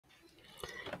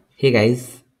Hey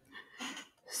guys,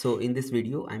 so in this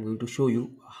video I'm going to show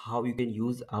you how you can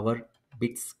use our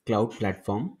Bitss.Cloud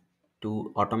platform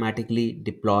to automatically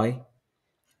deploy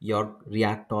your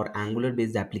React or Angular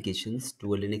based applications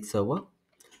to a Linux server.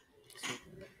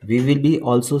 We will be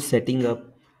also setting up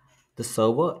the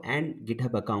server and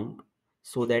GitHub account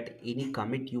so that any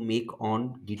commit you make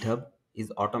on GitHub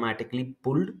is automatically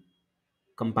pulled,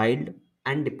 compiled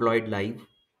and deployed live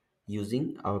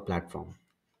using our platform.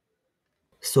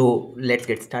 So let's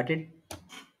get started.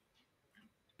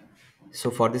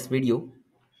 So for this video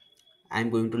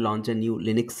I'm going to launch a new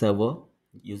Linux server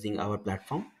using our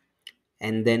platform,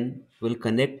 and then we'll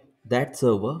connect that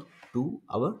server to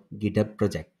our GitHub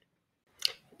project.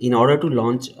 In order to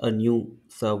launch a new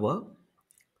server,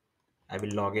 I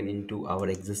will log in into our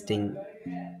existing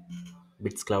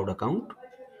Bitss.Cloud account.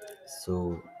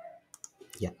 So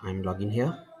yeah, I'm logging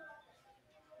here.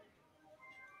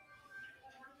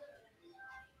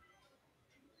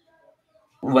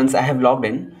 Once I have logged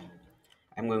in,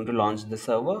 I'm going to launch the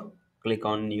server, click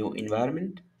on new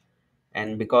environment,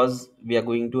 and because we are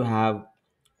going to have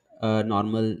a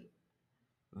normal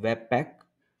webpack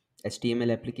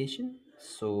HTML application,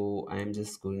 so I'm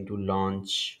just going to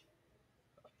launch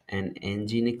an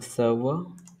nginx server.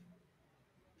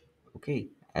 Okay,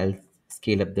 I'll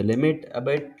scale up the limit a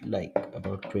bit, like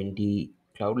about 20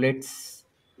 cloudlets,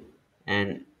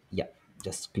 and yeah,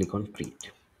 just click on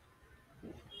create.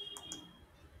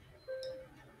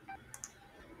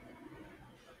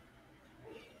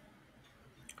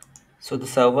 So the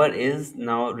server is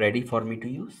now ready for me to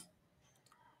use.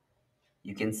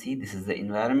 You can see this is the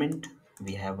environment.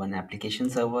 We have one application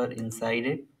server inside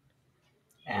it,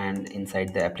 and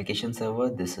inside the application server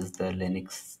this is the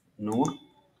Linux node,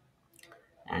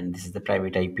 and this is the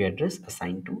private IP address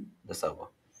assigned to the server.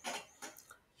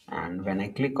 And when I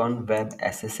click on web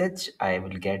SSH, I will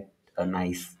get a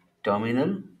nice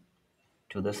terminal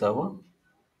to the server.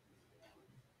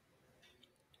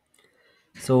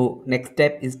 So next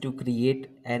step is to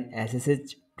create an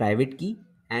SSH private key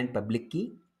and public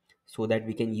key so that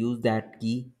we can use that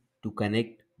key to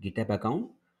connect GitHub account.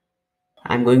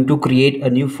 I'm going to create a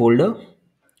new folder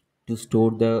to store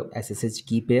the SSH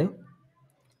key pair.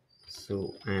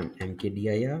 So I'm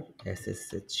mkdir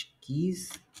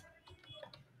ssh-keys.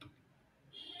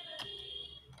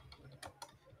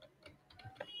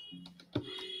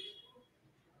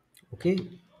 Okay,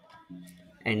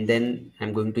 and then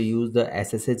I'm going to use the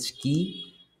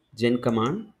ssh-keygen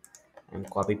command. I'm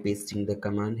copy pasting the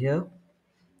command here.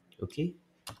 Okay,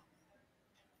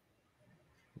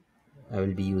 I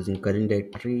will be using current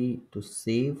directory to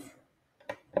save.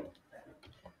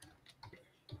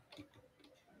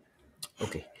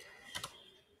 Okay,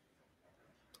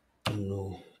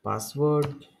 no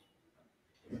password,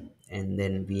 and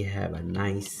then we have a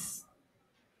nice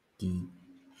key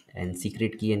and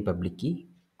secret key and public key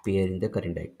pair in the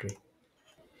current directory.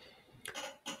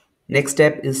 Next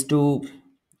step is to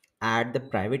add the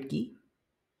private key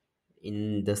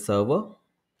in the server,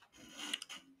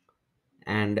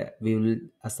 and we will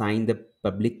assign the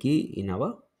public key in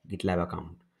our GitLab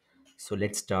account. So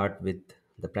let's start with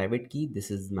the private key.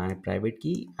 This is my private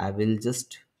key. I will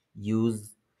just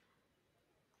use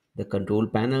the control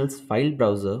panel's file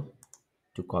browser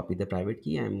to copy the private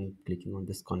key. I'm clicking on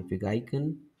this config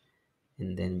icon,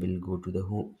 and then we'll go to the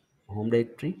home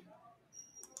directory.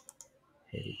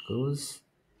 Here it goes.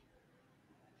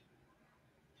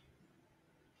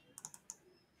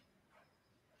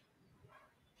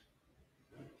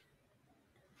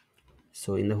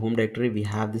 So in the home directory we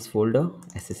have this folder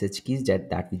ssh-keys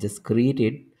that we just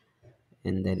created,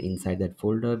 and then inside that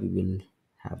folder we will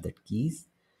have that keys.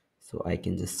 So I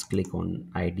can just click on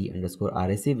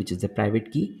id_rsa, which is the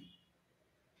private key.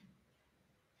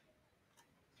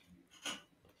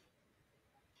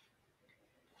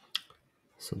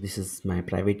 So this is my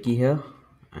private key here.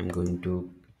 I'm going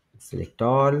to select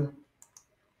all,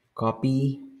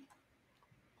 copy,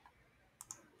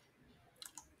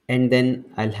 and then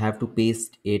I'll have to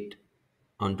paste it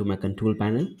onto my control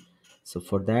panel. So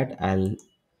for that I'll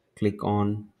click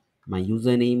on my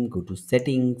username, go to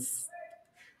settings,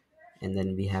 and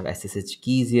then we have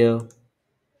ssh-keys here,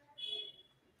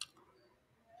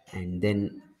 and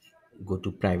then go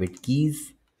to private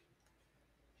keys,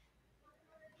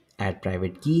 add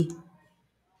private key,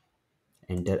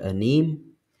 enter a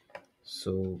name.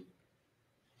 So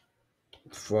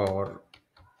for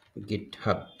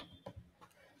GitHub,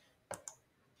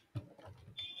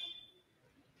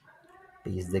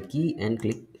 paste the key and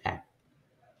click add.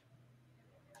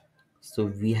 So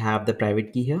we have the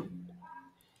private key here.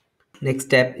 Next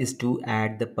step is to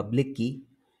add the public key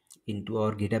into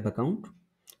our GitHub account.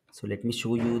 So let me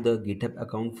show you the GitHub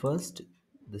account first.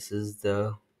 This is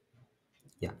the,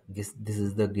 yeah, this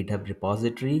is the GitHub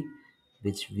repository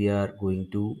which we are going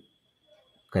to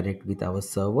connect with our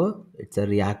server. It's a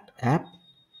React app.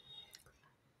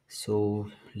 So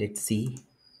let's see,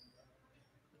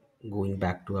 going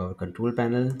back to our control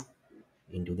panel,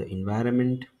 into the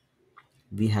environment,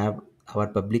 we have our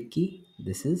public key.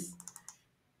 This is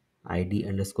id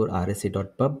underscore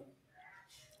rsa.pub.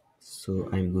 So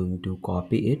I'm going to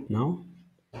copy it now.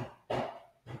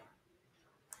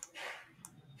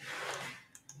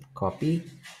 Copy,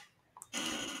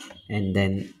 and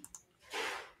then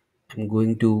I'm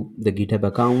going to the GitHub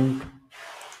account,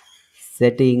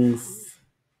 settings,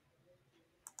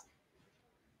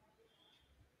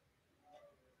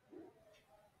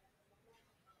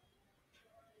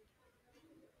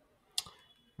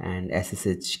 and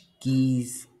ssh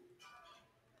keys,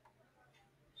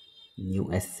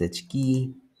 new ssh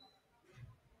key,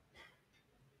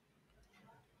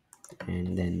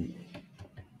 and then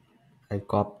I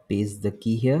copy paste the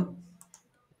key here,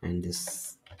 and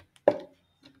this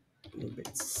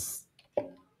Bitss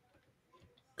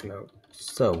Cloud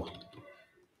server.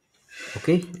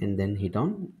 Okay, and then hit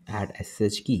on add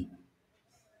ssh key.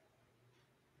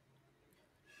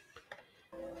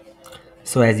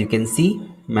 So as you can see,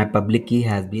 my public key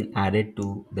has been added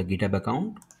to the GitHub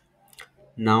account.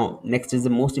 Now next is the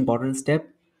most important step.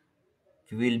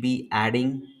 We will be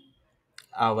adding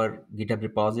our GitHub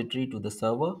repository to the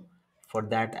server. For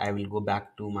that, I will go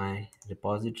back to my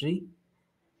repository,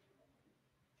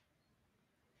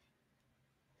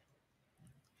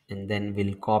 and then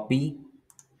we'll copy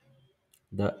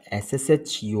the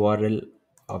SSH URL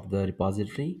of the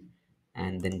repository,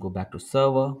 and then go back to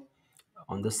server.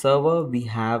 On the server, we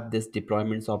have this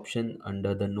deployments option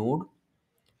under the node.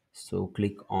 So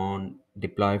click on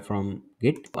deploy from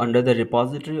Git. Under the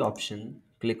repository option,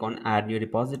 click on add new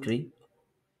repository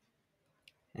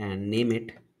and name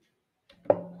it.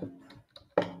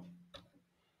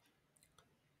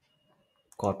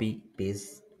 Copy,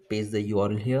 paste the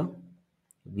URL here,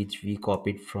 which we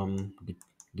copied from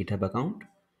GitHub account,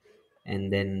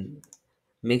 and then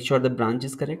make sure the branch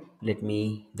is correct. Let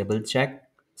me double check.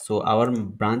 So our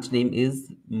branch name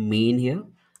is main here.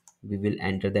 We will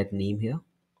enter that name here,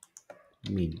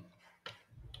 main,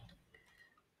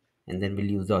 and then we'll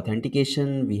use the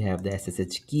authentication. We have the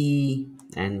ssh key,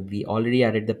 and we already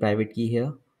added the private key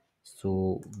here.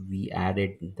 So we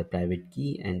added the private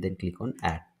key and then click on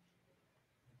add.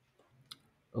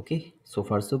 Okay, so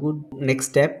far so good. Next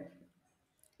step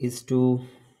is to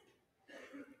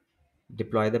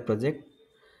deploy the project.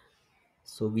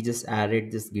 So we just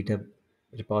added this GitHub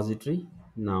repository.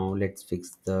 Now let's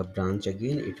fix the branch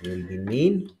again. It will be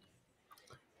main,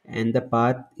 and the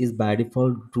path is by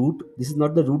default root. This is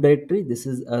not the root directory. This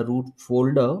is a root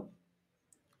folder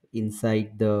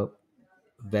inside the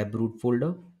webroot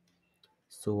folder.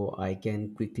 So I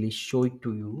can quickly show it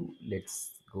to you.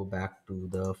 Let's go back to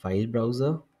the file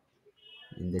browser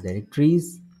in the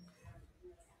directories.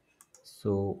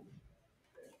 So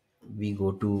we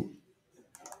go to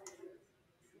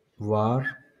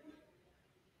var,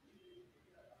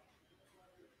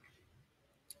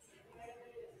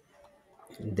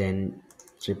 then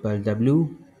triple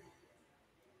w,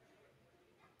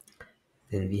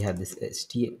 then we have this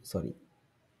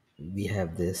we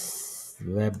have this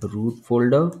webroot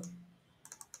folder,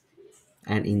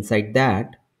 and inside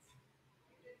that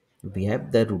we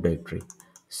have the root directory.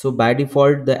 So by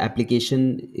default the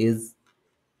application is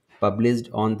published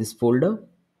on this folder,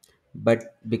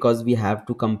 but because we have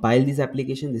to compile this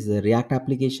application, this is a React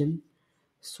application,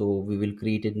 so we will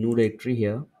create a new directory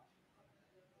here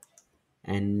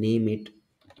and name it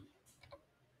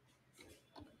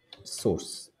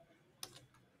source.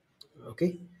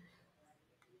 Okay,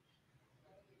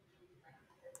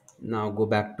 now go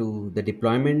back to the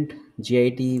deployment.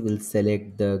 Git will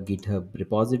select the GitHub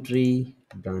repository,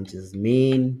 branches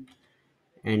main,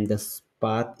 and the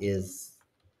path is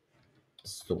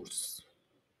source.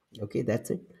 Okay,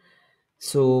 that's it.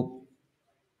 So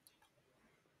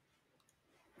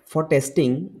for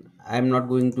testing, I'm not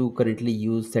going to currently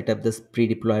use set up this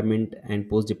pre-deployment and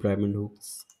post-deployment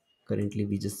hooks. Currently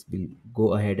we just will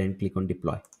go ahead and click on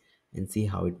deploy and see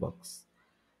how it works.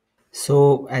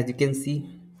 So as you can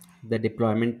see, the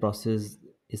deployment process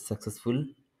is successful,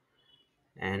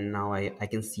 and now I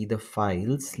can see the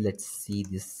files. Let's see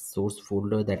this source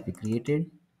folder that we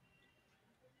created,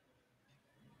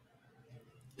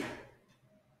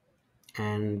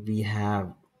 and we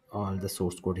have all the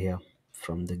source code here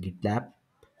from the GitHub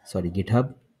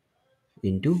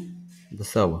into the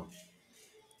server.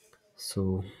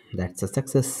 So that's a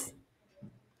success.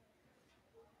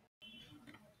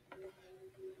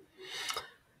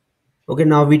 Okay,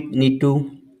 now we need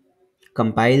to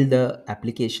compile the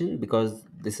application because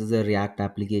this is a React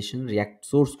application, React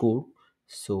source code,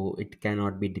 so it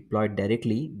cannot be deployed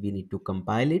directly. We need to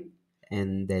compile it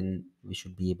and then we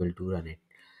should be able to run it.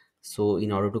 So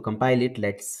in order to compile it,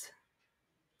 let's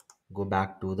go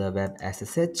back to the web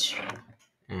ssh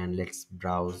and let's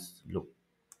browse look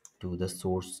to the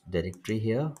source directory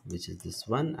here, which is this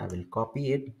one. I will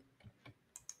copy it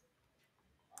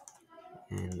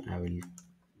and I will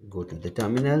go to the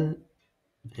terminal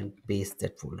and paste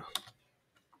that folder.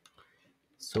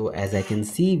 So as I can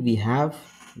see, we have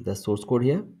the source code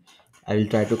here. I will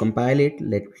try to compile it.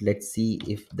 Let's see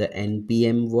if the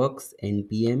npm works.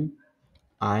 Npm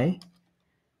I,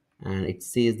 and it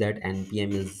says that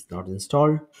npm is not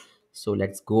installed. So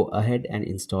let's go ahead and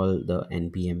install the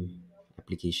npm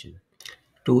application.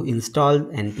 To install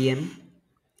npm,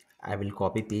 I will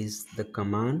copy paste the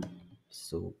command.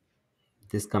 So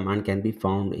this command can be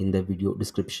found in the video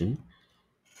description.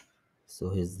 So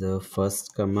here's the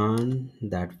first command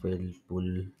that will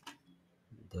pull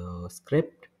the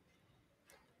script.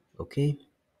 Okay,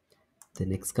 the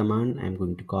next command I'm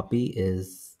going to copy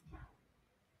is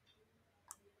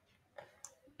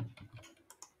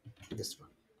this one,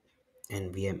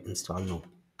 nvm install node.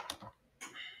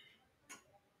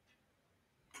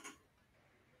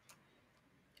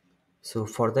 So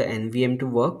for the nvm to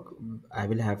work, I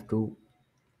will have to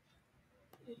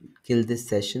kill this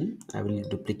session. I will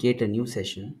duplicate a new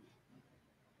session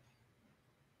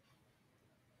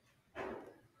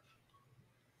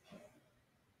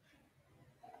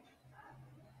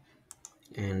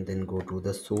and then go to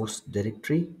the source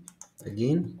directory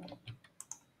again.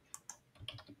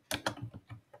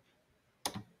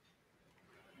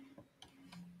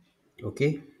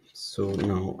 Okay, so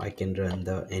now I can run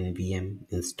the nvm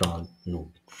install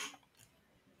node.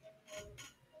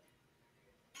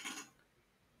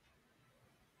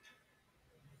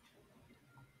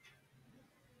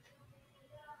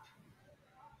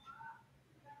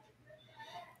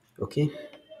 Okay,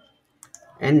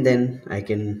 and then I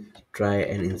can try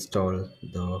and install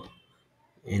the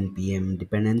npm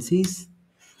dependencies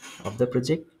of the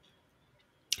project.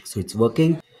 So it's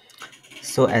working.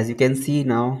 So as you can see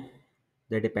now,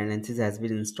 the dependencies has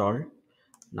been installed.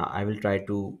 Now I will try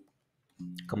to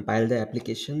compile the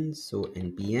application. So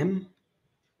npm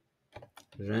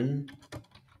run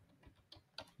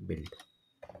build.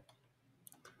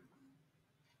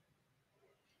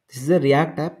 This is a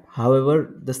React app.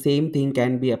 However, the same thing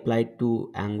can be applied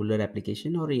to Angular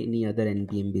application or any other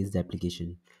npm based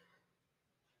application.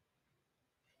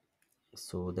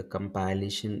 So the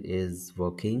compilation is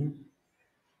working.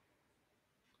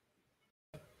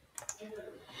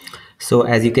 So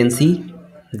as you can see,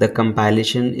 the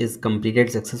compilation is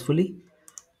completed successfully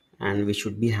and we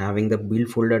should be having the build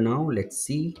folder now. Let's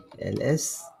see,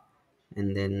 ls,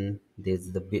 and then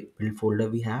there's the build folder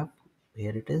we have.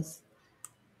 Here it is.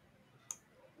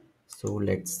 So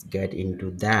let's get into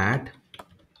that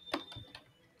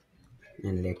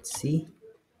and let's see.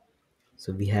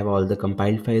 So we have all the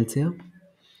compiled files here.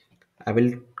 I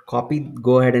will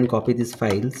go ahead and copy these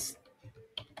files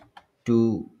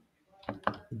to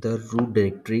the root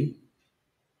directory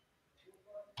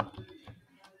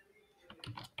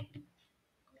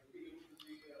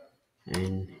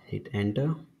and hit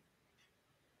enter.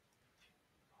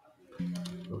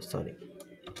 Oh, sorry.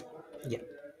 Yeah,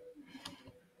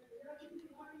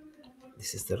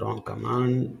 this is the wrong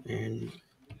command. And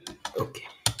okay,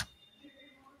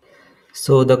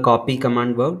 so the copy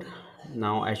command worked.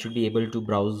 Now I should be able to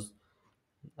browse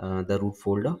the root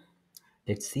folder.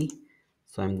 Let's see.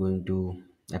 So I'm going to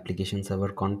application server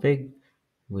config.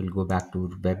 We'll go back to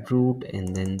webroot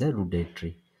and then the root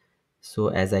directory. So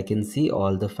as I can see,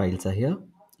 all the files are here.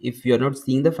 If you're not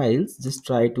seeing the files, just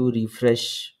try to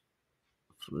refresh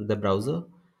the browser,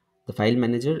 the file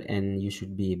manager, and you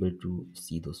should be able to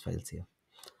see those files here.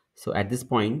 So at this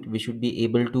point, we should be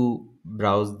able to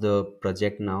browse the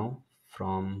project now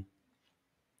from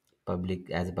public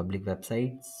as a public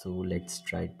website. So let's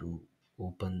try to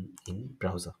open in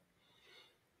browser.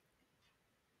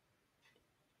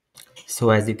 So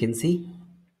as you can see,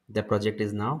 the project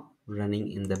is now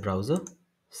running in the browser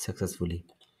successfully.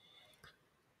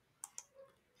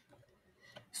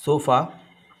 So far,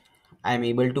 I am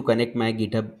able to connect my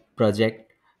GitHub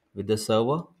project with the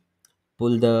server,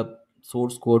 pull the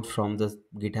source code from the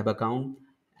GitHub account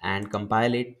and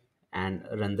compile it and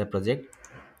run the project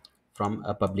from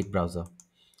a public browser.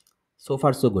 So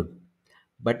far so good.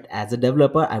 But as a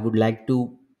developer, I would like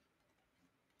to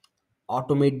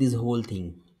automate this whole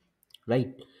thing,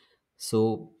 right?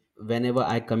 So whenever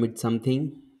I commit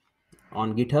something,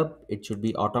 On GitHub, it should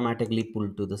be automatically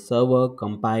pulled to the server,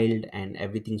 compiled, and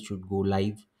everything should go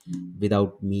live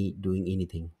without me doing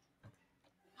anything.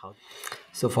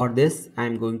 So for this,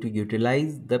 I'm going to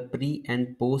utilize the pre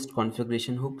and post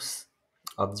configuration hooks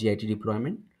of git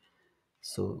deployment.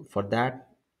 So for that,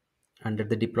 under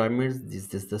the deployments,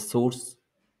 this is the source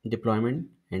deployment,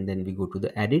 and then we go to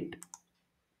the edit.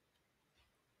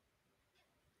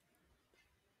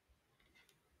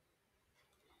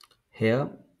 Here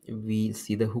we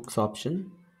see the hooks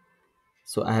option.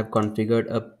 So I have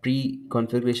configured a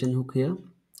pre-configuration hook here.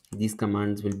 These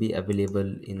commands will be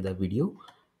available in the video,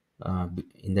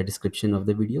 in the description of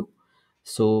the video.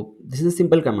 So this is a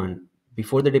simple command.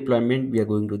 Before the deployment, we are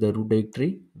going to the root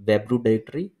directory, webroot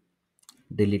directory,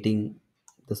 deleting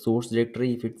the source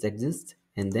directory if it exists,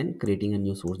 and then creating a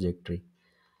new source directory.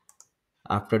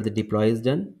 After the deploy is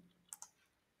done,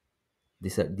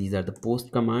 these are the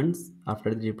post commands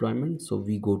after the deployment. So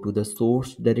we go to the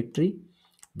source directory,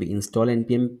 we install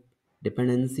npm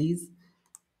dependencies,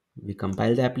 we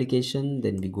compile the application,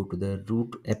 then we go to the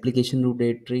root application root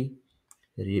directory,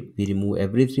 we remove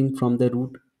everything from the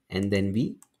root, and then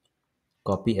we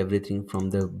copy everything from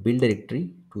the build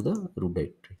directory to the root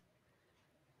directory.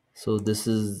 So this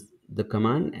is the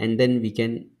command, and then we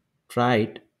can try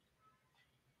it.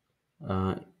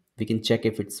 uh, we can check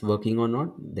if it's working or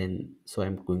not. Then so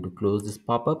I'm going to close this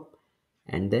pop-up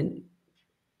and then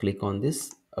click on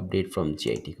this update from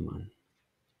git command.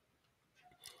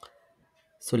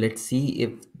 So let's see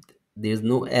if there's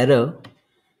no error,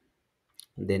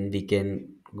 then we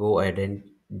can go ahead and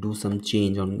do some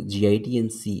change on git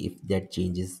and see if that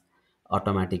change is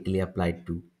automatically applied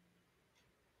to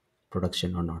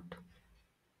production or not.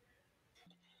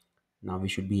 Now we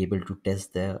should be able to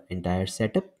test the entire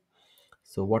setup.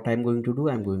 So what I'm going to do,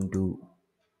 I'm going to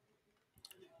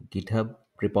GitHub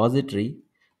repository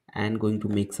and going to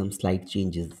make some slight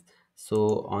changes.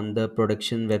 So on the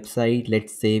production website,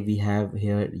 let's say we have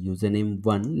here username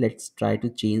 1. Let's try to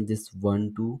change this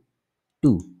 1 to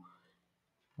 2.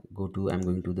 I'm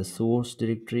going to the source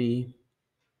directory,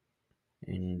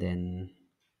 and then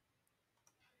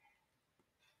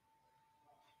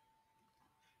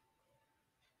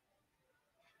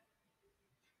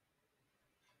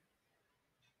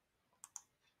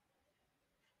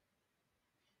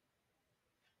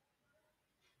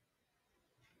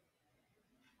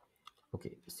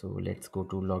okay, so let's go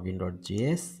to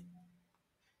login.js.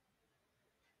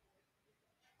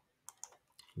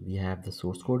 We have the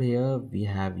source code here, we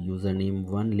have username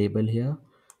 1 label here.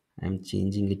 I'm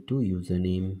changing it to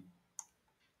username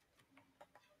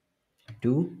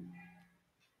 2.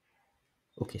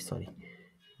 Okay, sorry,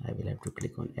 I will have to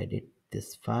click on edit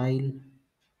this file.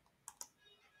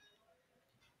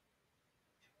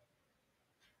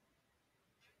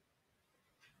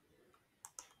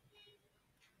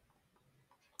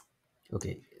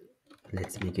 Okay,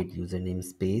 let's make it username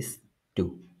space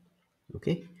 2.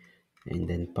 Okay, and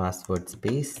then password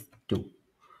space 2,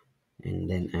 and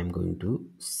then I'm going to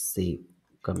save,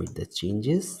 commit the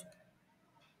changes.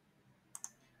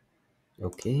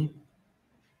 Okay,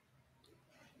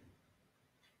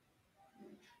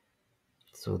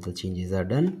 so the changes are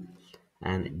done,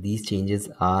 and these changes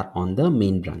are on the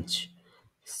main branch.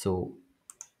 So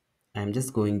I'm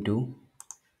just going to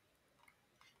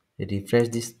refresh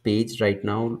this page right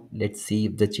now. Let's see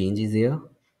if the change is here.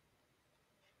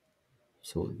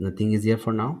 So nothing is here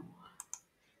for now.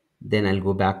 Then I'll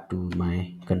go back to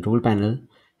my control panel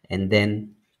and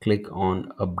then click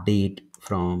on update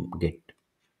from git.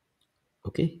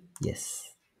 Okay,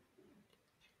 yes,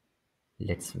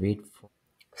 let's wait for.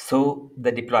 So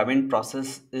the deployment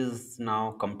process is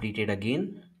now completed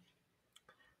again.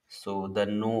 So the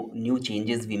no new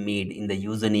changes we made in the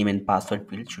username and password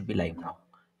field should be live now.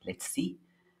 Let's see.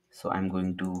 So I'm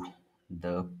going to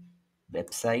the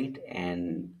website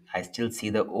and I still see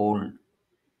the old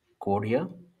code here.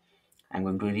 I'm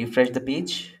going to refresh the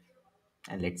page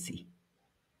and let's see.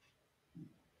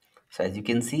 So as you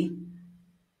can see,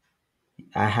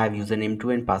 I have username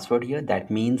 2 and password here. That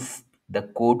means the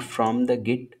code from the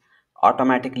Git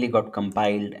automatically got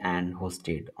compiled and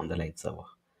hosted on the live server.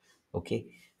 Okay,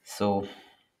 so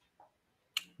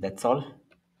that's all.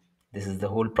 This is the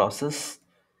whole process.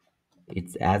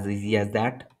 It's as easy as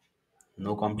that.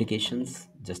 No complications,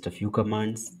 just a few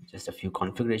commands, just a few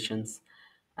configurations,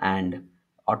 and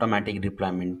automatic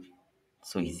deployment.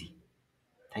 So easy.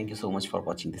 Thank you so much for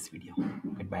watching this video.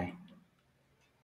 Goodbye.